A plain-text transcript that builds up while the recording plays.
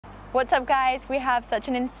What's up guys, we have such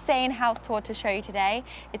an insane house tour to show you today.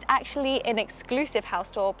 It's actually an exclusive house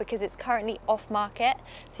tour because it's currently off market,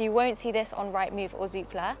 so you won't see this on Rightmove or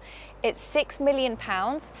Zoopla. It's £6 million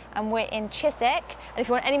and we're in Chiswick, and if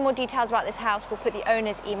you want any more details about this house, we'll put the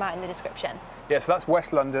owner's email in the description. Yeah, so that's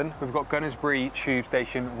West London. We've got Gunnersbury Tube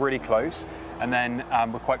Station really close, and then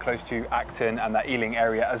we're quite close to Acton and that Ealing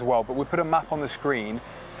area as well, but we put a map on the screen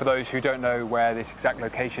for those who don't know where this exact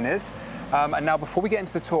location is. And now before we get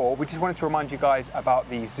into the tour, we just wanted to remind you guys about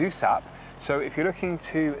the Zeus app. So if you're looking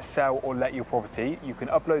to sell or let your property, you can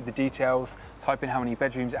upload the details, type in how many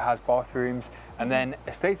bedrooms it has, bathrooms, and then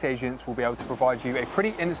estate agents will be able to provide you a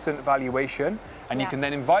pretty instant valuation, and you can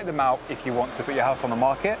then invite them out if you want to put your house on the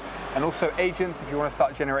market. And also agents, if you want to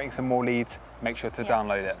start generating some more leads, make sure to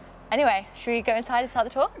download it. Anyway, should we go inside and start the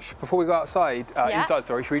tour? Before we go outside, inside,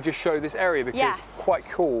 sorry, should we just show this area because it's quite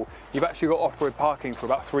cool. You've actually got off-road parking for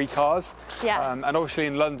about 3 cars. Yes. And obviously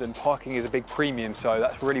in London, parking is a big premium, so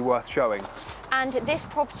that's really worth showing. And this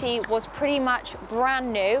property was pretty much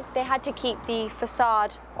brand new. They had to keep the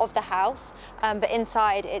facade of the house, but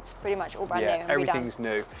inside it's pretty much all brand new. Yeah, everything's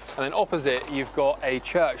new. And then opposite, you've got a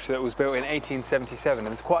church that was built in 1877, and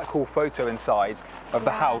there's quite a cool photo inside of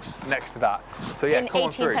the house next to that. So yeah, come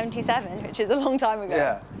on through. In 1877, which is a long time ago.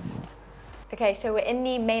 Yeah. Okay, so we're in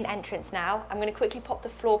the main entrance now. I'm going to quickly pop the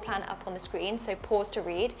floor plan up on the screen, so pause to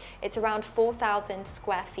read. It's around 4,000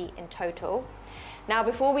 square feet in total. Now,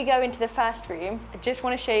 before we go into the first room, I just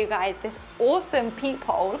want to show you guys this awesome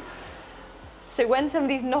peephole. So when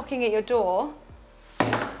somebody's knocking at your door,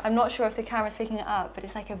 I'm not sure if the camera's picking it up, but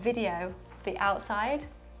it's like a video of the outside.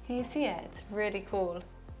 Can you see it? It's really cool.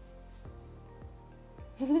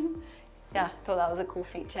 Yeah, I thought that was a cool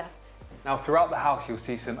feature. Now, throughout the house, you'll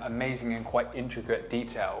see some amazing and quite intricate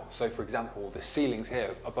detail. So, for example, the ceilings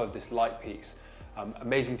here above this light piece,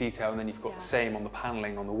 amazing detail, and then you've got the same on the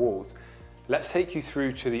paneling on the walls. Let's take you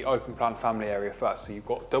through to the open plan family area first. So you've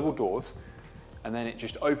got double doors, and then it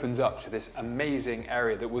just opens up to this amazing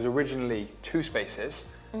area that was originally 2 spaces,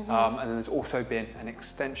 and then there's also been an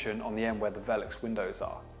extension on the end where the Velux windows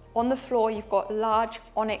are. On the floor, you've got large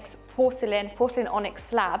onyx porcelain onyx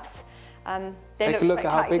slabs. Take a look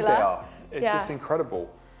at how big they are. It's just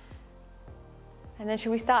incredible. And then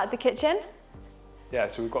should we start at the kitchen? Yeah,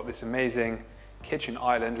 so we've got this amazing kitchen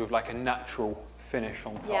island with like a natural finish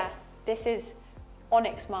on top. Yeah. This is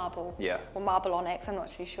onyx marble, or marble onyx, I'm not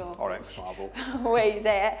too sure. Onyx marble. Way you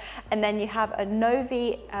say it. And then you have a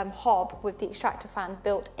Novi hob with the extractor fan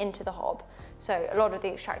built into the hob. So a lot of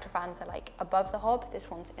the extractor fans are like above the hob, this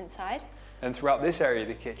one's inside. And throughout this area of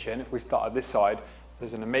the kitchen, if we start at this side,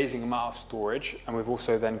 there's an amazing amount of storage, and we've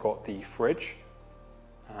also then got the fridge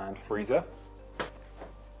and freezer.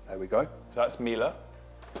 There we go. So that's Miele.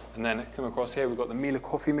 And then come across here, we've got the Miele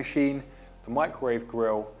coffee machine, the microwave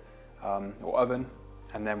grill, or oven,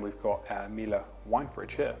 and then we've got a Miele wine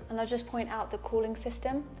fridge here. And I'll just point out the cooling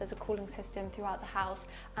system. There's a cooling system throughout the house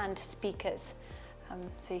and speakers,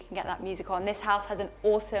 so you can get that music on. This house has an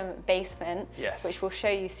awesome basement, which we'll show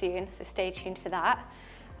you soon, so stay tuned for that.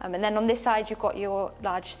 And then on this side, you've got your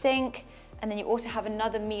large sink, and then you also have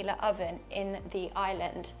another Miele oven in the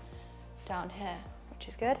island down here, which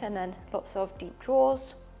is good, and then lots of deep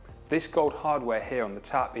drawers. This gold hardware here on the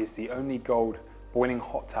tap is the only gold boiling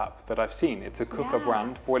hot tap that I've seen. It's a Cooker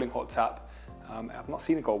brand boiling hot tap. I've not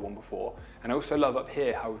seen a gold one before. And I also love up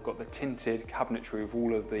here how we've got the tinted cabinetry with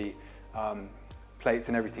all of the plates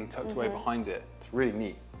and everything tucked away behind it. It's really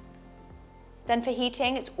neat. Then for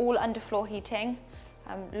heating, it's all underfloor heating.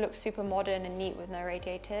 Looks super modern and neat with no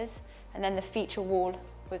radiators. And then the feature wall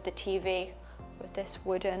with the TV with this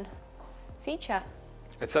wooden feature.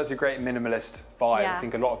 It's such a great minimalist vibe. I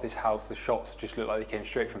think a lot of this house, the shots just look like they came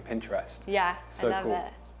straight from Pinterest. Yeah, so I love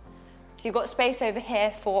it. So you've got space over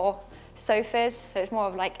here for sofas, so it's more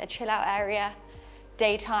of like a chill out area,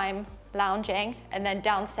 daytime lounging, and then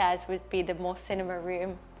downstairs would be the more cinema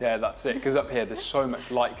room. Yeah, that's it, because up here there's so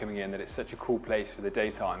much light coming in that it's such a cool place for the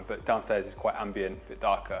daytime, but downstairs is quite ambient, a bit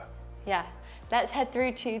darker. Yeah, let's head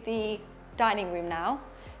through to the dining room now.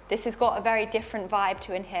 This has got a very different vibe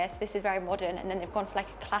to in here, so this is very modern, and then they've gone for like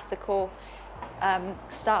a classical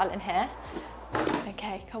style in here.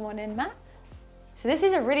 Okay, come on in, Matt. So this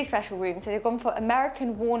is a really special room. So they've gone for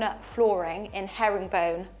American walnut flooring in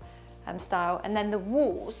herringbone style, and then the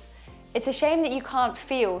walls, it's a shame that you can't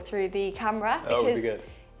feel through the camera because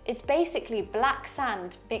it's basically black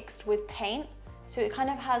sand mixed with paint, so it kind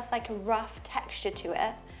of has like a rough texture to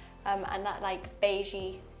it, and that like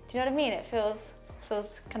beigey, do you know what I mean? It feels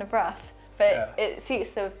kind of rough, but it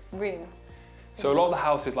suits the room. So a lot of the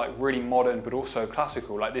house is like really modern, but also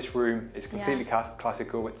classical. Like this room is completely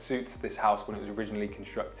classical. It suits this house when it was originally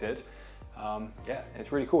constructed. Yeah,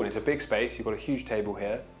 it's really cool. And it's a big space. You've got a huge table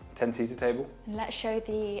here, a 10-seater table. And let's show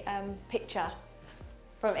the picture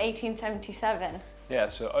from 1877. Yeah,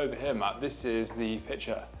 so over here, Matt, this is the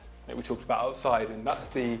picture that we talked about outside, and that's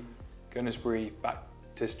the Gunnersbury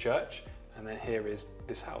Baptist Church. And then here is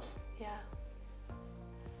this house. Yeah.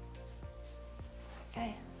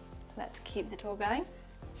 Okay, let's keep the tour going.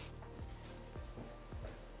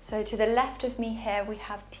 So to the left of me here, we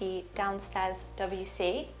have the downstairs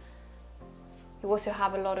WC. You also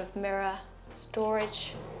have a lot of mirror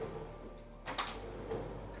storage.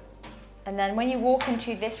 And then when you walk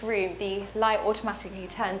into this room, the light automatically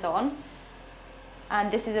turns on. And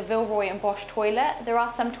this is a Villeroy and Bosch toilet. There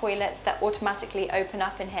are some toilets that automatically open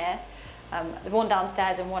up in here. There's one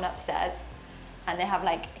downstairs and one upstairs. And they have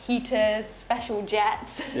like heaters, special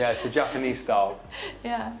jets. Yeah, it's the Japanese style.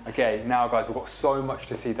 Yeah. Okay, now guys, we've got so much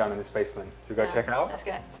to see down in this basement. Should we go check it out? Let's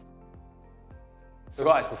go. So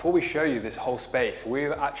guys, before we show you this whole space,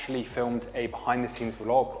 we've actually filmed a behind the scenes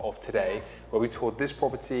vlog of today where we toured this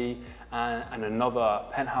property and another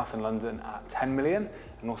penthouse in London at 10 million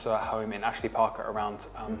and also a home in Ashley Park at around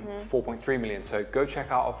 4.3 million. So go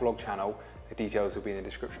check out our vlog channel. The details will be in the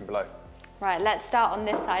description below. Right, let's start on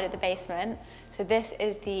this side of the basement. So this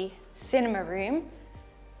is the cinema room.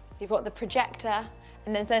 You've got the projector,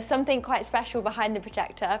 and then there's something quite special behind the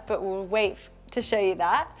projector, but we'll wait to show you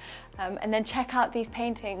that. And then check out these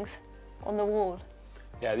paintings on the wall.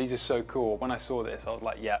 Yeah, these are so cool. When I saw this, I was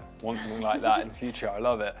like, yeah, want something like that in the future. I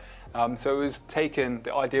love it. So it was taken,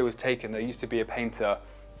 the idea was taken, there used to be a painter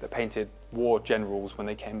that painted war generals when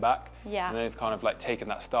they came back. Yeah. And they've kind of like taken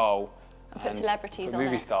that style and put celebrities on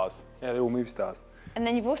movie it. stars. Yeah, they're all movie stars. And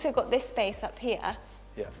then you've also got this space up here.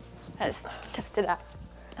 Yeah. Let's test it out.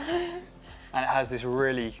 And it has this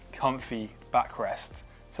really comfy backrest,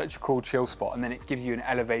 such a cool chill spot, and then it gives you an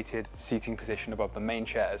elevated seating position above the main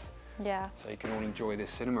chairs. Yeah. So you can all enjoy this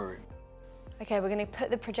cinema room. Okay, we're going to put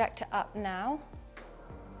the projector up now.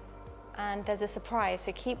 And there's a surprise,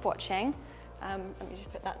 so keep watching. Let me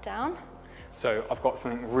just put that down. So I've got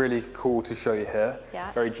something really cool to show you here.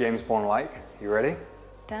 Yeah. Very James Bond-like. You ready?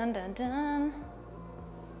 Dun, dun, dun.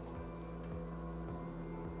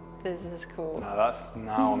 This is cool.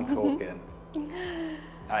 Now I'm talking.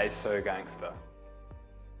 That is so gangster.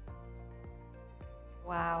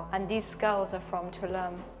 Wow, and these skulls are from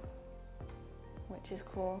Tulum, which is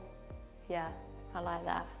cool. Yeah, I like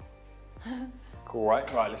that. Cool,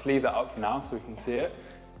 right? Right, let's leave that up for now so we can see it.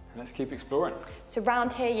 And let's keep exploring. So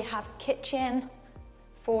around here you have a kitchen,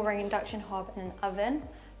 4-ring induction hob and an oven.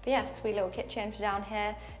 But yeah, sweet little kitchen for down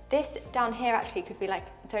here. This down here actually could be like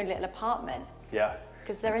its own little apartment. Yeah.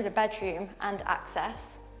 Because there is a bedroom and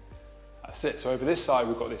access. That's it. So over this side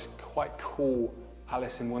we've got this quite cool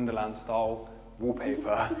Alice in Wonderland style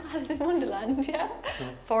wallpaper. Alice in Wonderland, yeah.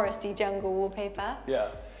 Foresty jungle wallpaper. Yeah.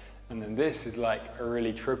 And then this is like a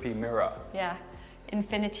really trippy mirror. Yeah,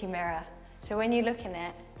 infinity mirror. So when you look in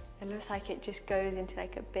it, it looks like it just goes into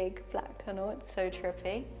like a big black tunnel. It's so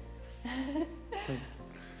trippy.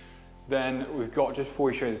 Then we've got, just before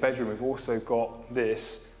we show you the bedroom, we've also got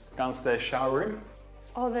this downstairs shower room.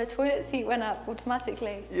 Oh, the toilet seat went up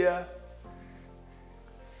automatically. Yeah.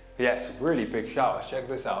 Yeah, it's a really big shower. Check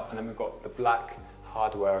this out. And then we've got the black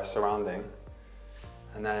hardware surrounding.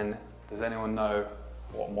 And then, does anyone know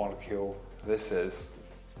what molecule this is?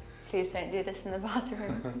 Please don't do this in the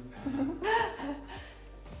bathroom.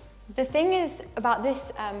 The thing is about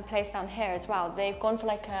this place down here as well, they've gone for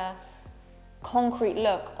like a concrete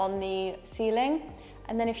look on the ceiling.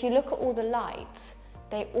 And then if you look at all the lights,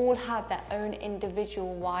 they all have their own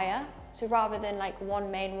individual wire. So rather than like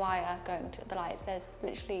one main wire going to the lights, there's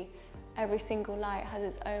literally every single light has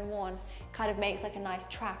its own one. Kind of makes like a nice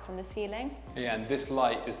track on the ceiling. Yeah, and this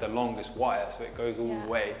light is the longest wire, so it goes all the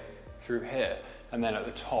way through here. And then at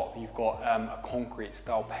the top, you've got a concrete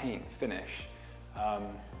style paint finish.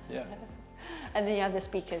 Yeah. And then you have the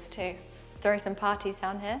speakers too. Throw some parties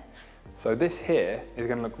down here. So this here is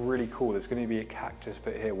going to look really cool. There's going to be a cactus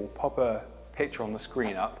bit here. We'll pop a picture on the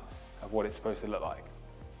screen up of what it's supposed to look like.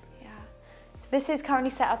 Yeah. So this is currently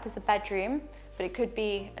set up as a bedroom, but it could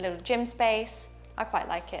be a little gym space. I quite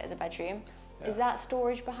like it as a bedroom. Yeah. Is that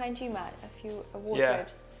storage behind you, Matt? A few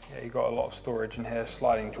wardrobes? Yeah, you've got a lot of storage in here,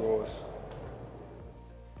 sliding drawers.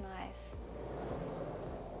 Nice.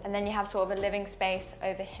 And then you have sort of a living space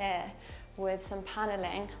over here with some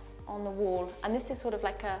paneling on the wall. And this is sort of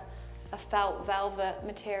like a felt velvet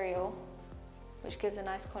material, which gives a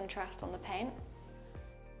nice contrast on the paint.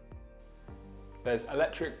 There's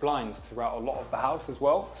electric blinds throughout a lot of the house as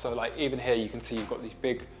well. So like even here you can see you've got these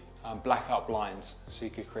big blackout blinds, so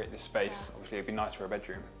you could create this space. Yeah. Obviously it'd be nice for a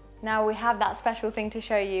bedroom. Now we have that special thing to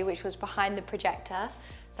show you, which was behind the projector.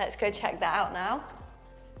 Let's go check that out now.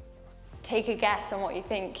 Take a guess on what you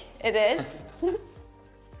think it is.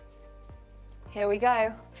 Here we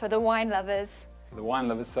go, for the wine lovers. For the wine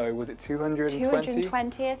lovers, so was it 220?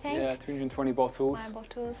 220, I think. Yeah, 220 bottles. Wine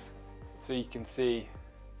bottles. So you can see,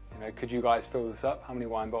 you know, could you guys fill this up? How many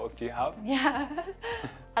wine bottles do you have? Yeah.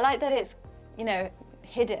 I like that it's, you know,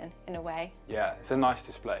 hidden in a way. Yeah, it's a nice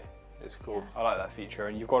display. It's cool. Yeah. I like that feature.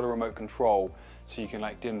 And you've got a remote control, so you can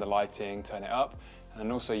like dim the lighting, turn it up. And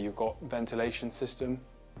then also you've got ventilation system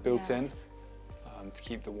built in to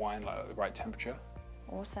keep the wine like at the right temperature.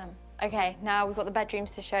 Awesome. Okay, now we've got the bedrooms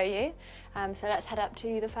to show you. So let's head up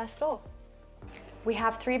to the first floor. We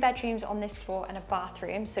have 3 bedrooms on this floor and a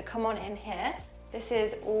bathroom. So come on in here. This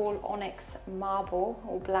is all onyx marble,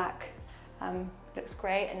 all black. Looks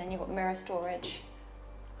great. And then you've got mirror storage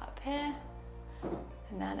up here.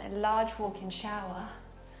 And then a large walk-in shower.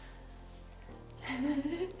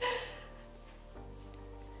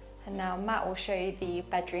 And now Matt will show you the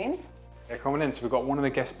bedrooms. Yeah, coming in, so we've got one of the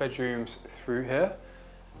guest bedrooms through here.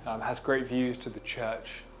 Has great views to the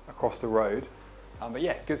church across the road. But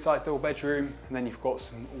yeah, good sized little bedroom. And then you've got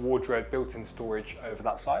some wardrobe built-in storage over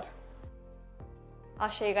that side. I'll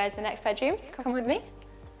show you guys the next bedroom. Come with me.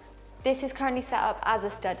 This is currently set up as a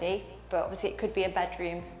study, but obviously it could be a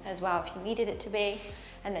bedroom as well if you needed it to be.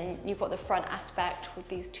 And then you've got the front aspect with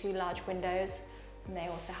these 2 large windows, and they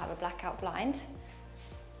also have a blackout blind.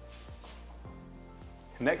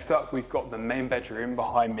 Next up, we've got the main bedroom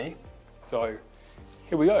behind me. So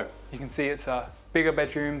here we go. You can see it's a bigger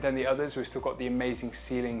bedroom than the others. We've still got the amazing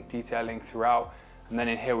ceiling detailing throughout. And then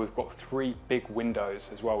in here, we've got 3 big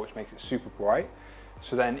windows as well, which makes it super bright.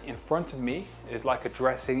 So then in front of me is like a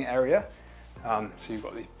dressing area. So you've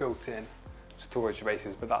got these built-in storage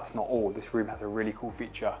spaces, but that's not all. This room has a really cool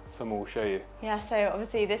feature. Someone will show you. Yeah, so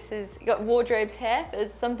obviously you've got wardrobes here.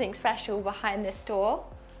 There's something special behind this door.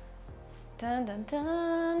 Dun, dun,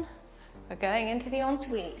 dun. We're going into the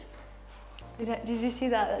ensuite. Did you see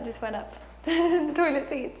that? That just went up. The toilet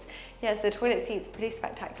seats. Yes, the toilet seats are pretty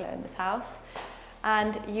spectacular in this house.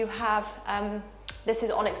 And you have, this is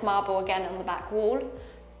onyx marble again on the back wall.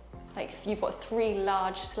 Like you've got 3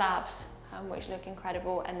 large slabs, which look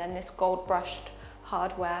incredible. And then this gold brushed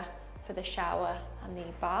hardware for the shower and the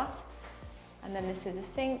bath. And then this is the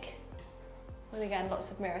sink with again, lots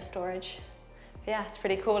of mirror storage. But yeah, it's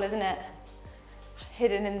pretty cool, isn't it?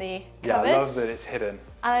 Hidden in the cupboards. Yeah, I love that it's hidden.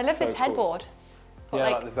 And I love this headboard. Cool. Yeah,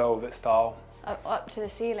 like the velvet style. Up to the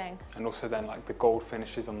ceiling. And also then like the gold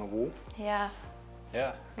finishes on the wall. Yeah.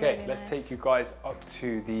 Yeah. Okay, really let's nice. take you guys up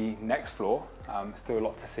to the next floor. Still a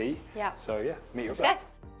lot to see. Yeah. So yeah, meet you up there.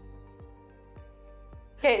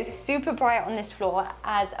 Okay, it's super bright on this floor,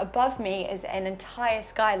 as above me is an entire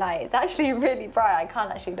skylight. It's actually really bright, I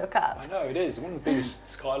can't actually look up. I know, it is. One of the biggest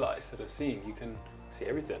skylights that I've seen. You can see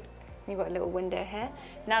everything. You've got a little window here.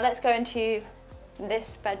 Now let's go into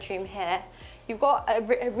this bedroom here. You've got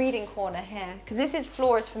a reading corner here, because this is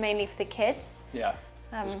floors mainly for the kids. Yeah,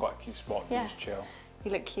 it's quite a cute spot to just chill.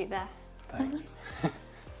 You look cute there. Thanks.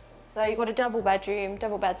 So you've got a double bed,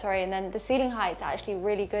 and then the ceiling height's actually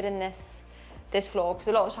really good in this floor, because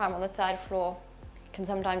a lot of time on the 3rd floor can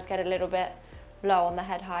sometimes get a little bit low on the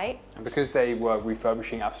head height. And because they were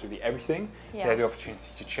refurbishing absolutely everything, they had the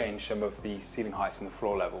opportunity to change some of the ceiling heights and the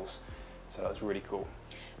floor levels. So that was really cool.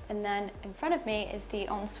 And then in front of me is the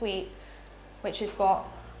ensuite, which has got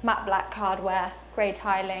matte black hardware, grey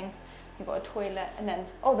tiling. You've got a toilet, and then,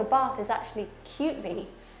 oh, the bath is actually cutely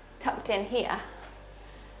tucked in here.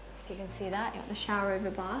 If you can see that, you've got the shower over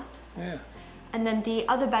bath. Yeah. And then the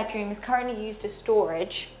other bedroom is currently used as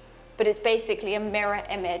storage, but it's basically a mirror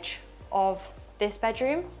image of this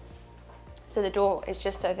bedroom. So the door is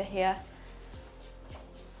just over here.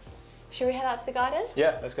 Should we head out to the garden?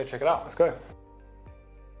 Yeah, let's go check it out. Let's go.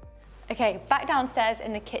 Okay, back downstairs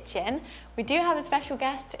in the kitchen. We do have a special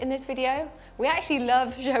guest in this video. We actually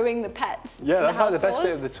love showing the pets. Yeah, that's like the best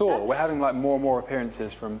bit of the tour. We're having like more and more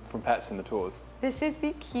appearances from pets in the tours. This is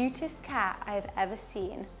the cutest cat I've ever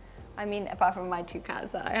seen. I mean, apart from my 2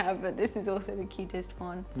 cats that I have, but this is also the cutest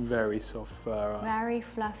one. Very soft fur. Very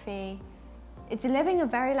fluffy. It's living a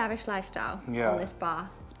very lavish lifestyle on this bar.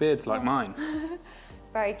 Its beard's like mine.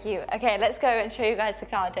 Very cute. Okay, let's go and show you guys the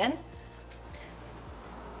garden.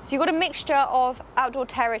 So you've got a mixture of outdoor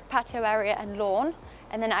terrace, patio area and lawn.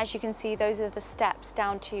 And then as you can see, those are the steps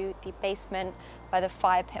down to the basement where the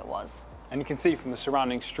fire pit was. And you can see from the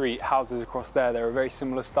surrounding street, houses across there, they're a very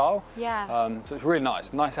similar style. Yeah. So it's really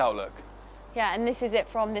nice outlook. Yeah, and this is it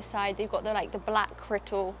from this side. They've got the black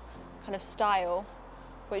crystal kind of style,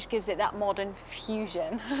 which gives it that modern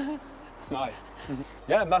fusion. Nice.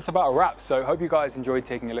 Yeah, and that's about a wrap. So hope you guys enjoyed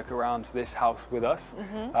taking a look around this house with us.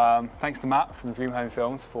 Thanks to Matt from Dream Home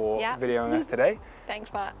Films for videoing us today.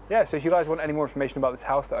 Thanks, Matt. Yeah, so if you guys want any more information about this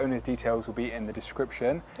house, the owner's details will be in the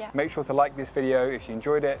description. Make sure to like this video if you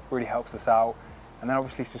enjoyed it, really helps us out. And then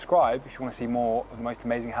obviously subscribe if you want to see more of the most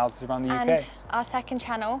amazing houses around the UK. And our second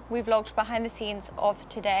channel, we vlogged behind the scenes of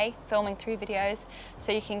today, filming 3 videos,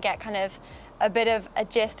 so you can get kind of a bit of a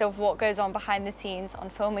gist of what goes on behind the scenes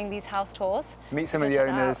on filming these house tours. Meet some of the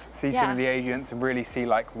owners, see some of the agents, and really see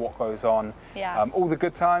like what goes on. All the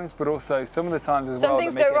good times, but also some of the times as well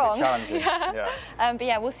that make it a bit challenging. But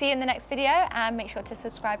yeah, we'll see you in the next video, and make sure to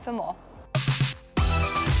subscribe for more.